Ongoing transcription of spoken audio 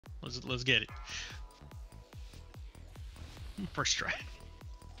Let's get it. First try.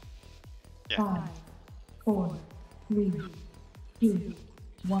 Yeah. 5, 4, 3, 2,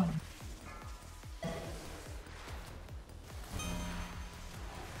 1.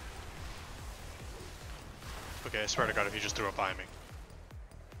 Okay, I swear to God, if you just threw up behind me.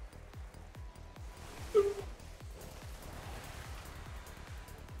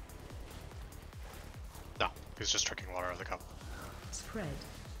 No, he's just drinking water out of the cup. Spread.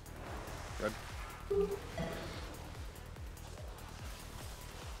 Red.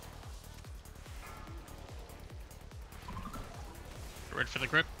 Ready for the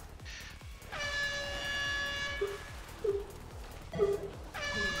grip? Oh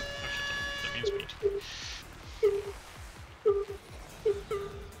shit, that means speed.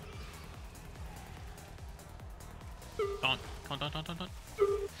 Don't. Ow.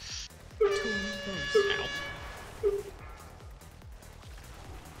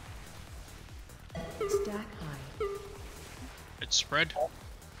 Stack high. It's spread.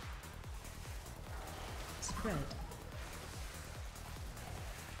 Spread.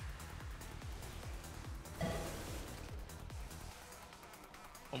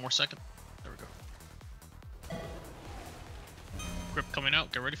 One more second. There we go. Grip coming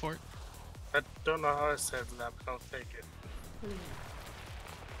out. Get ready for it. I don't know how I said that, but I'll take it.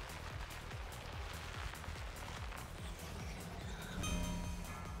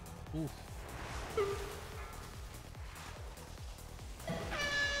 Ooh.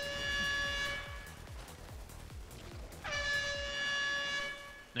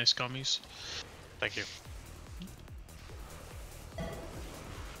 Nice gummies. Thank you.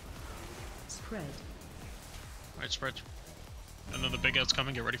 Spread. Alright, spread. And then the big out's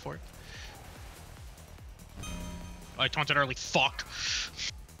coming. Get ready for it. I taunted early. Fuck.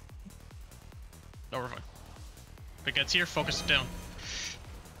 No, we're fine. Big out's here. Focus it down.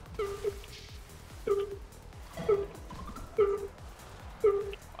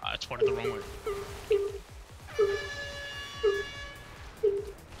 It's pointed the wrong way.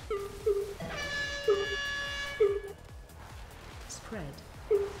 Spread.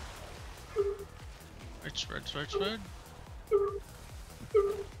 Right, spread.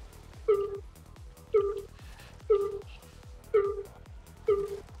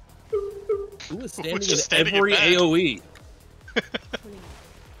 Who is standing Who's just in standing in every back? AoE?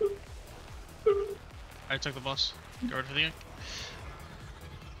 I took the boss. Get ready for the ink.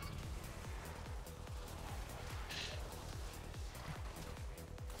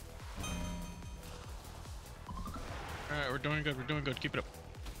 Alright, we're doing good, keep it up.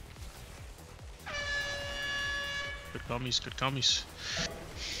 Good commies.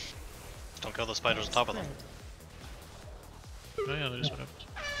 Don't kill the spiders on top of them. Oh yeah, that is what happens.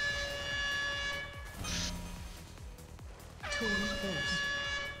 Torn force.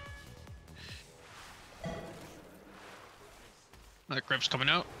 That grip's coming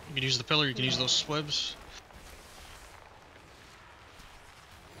out. You can use the pillar, you can use those swibs.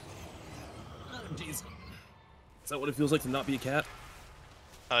 Oh, jeez. Is that what it feels like to not be a cat?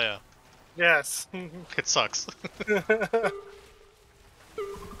 Oh yeah, Yes. it sucks.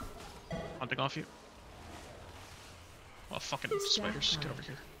 Hunting off you. Oh fucking spiders, get over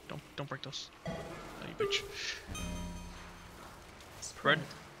here. Don't break those. Oh, you bitch. Spread.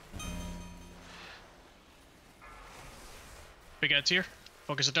 Big ad's here.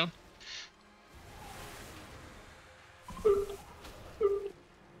 Focus it down.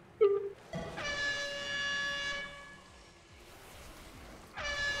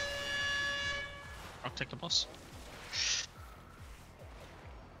 I'll take the boss.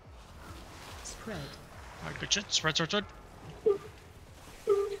 Spread. Alright, good shit. Spread.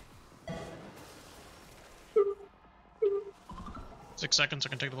 6 seconds, I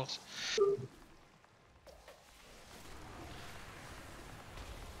can take the boss.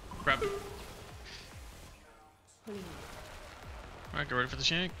 Grab it. Alright, get ready for the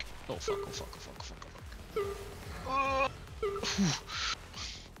shank. Oh fuck. Oh.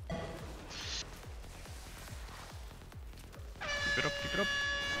 Keep it up.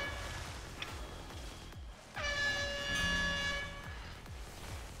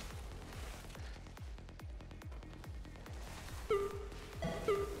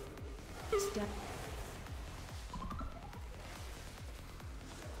 Step.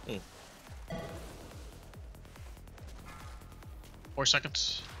 4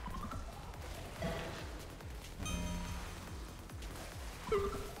 seconds.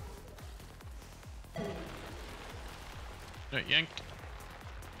 Alright, yank.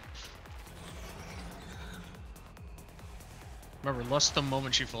 Remember, lust the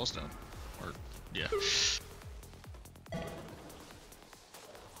moment she falls down. Or, yeah.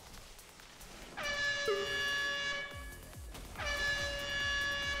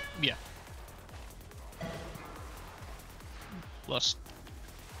 less.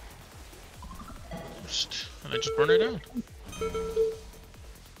 And I just burn it down.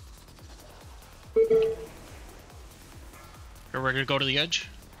 You're ready to go to the edge?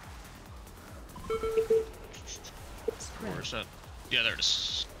 Spread. Where's that? Yeah, there it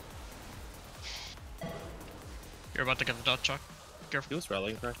is. You're about to get the dot chuck. Careful. He was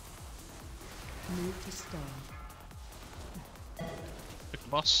rallying cry. Move to stall. Pick the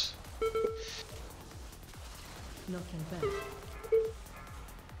boss. Knocking back.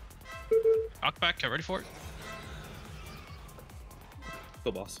 Knock back, get ready for it.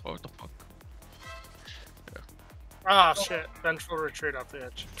 Go boss. Oh, what the fuck? Ah, shit. Vengeful retreat off the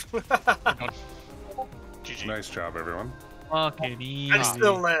edge. GG. Nice job, everyone. Fucking easy. I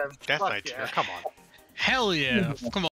still live. Death Fuck Knight yeah. tier, come on. Hell yeah. Come on.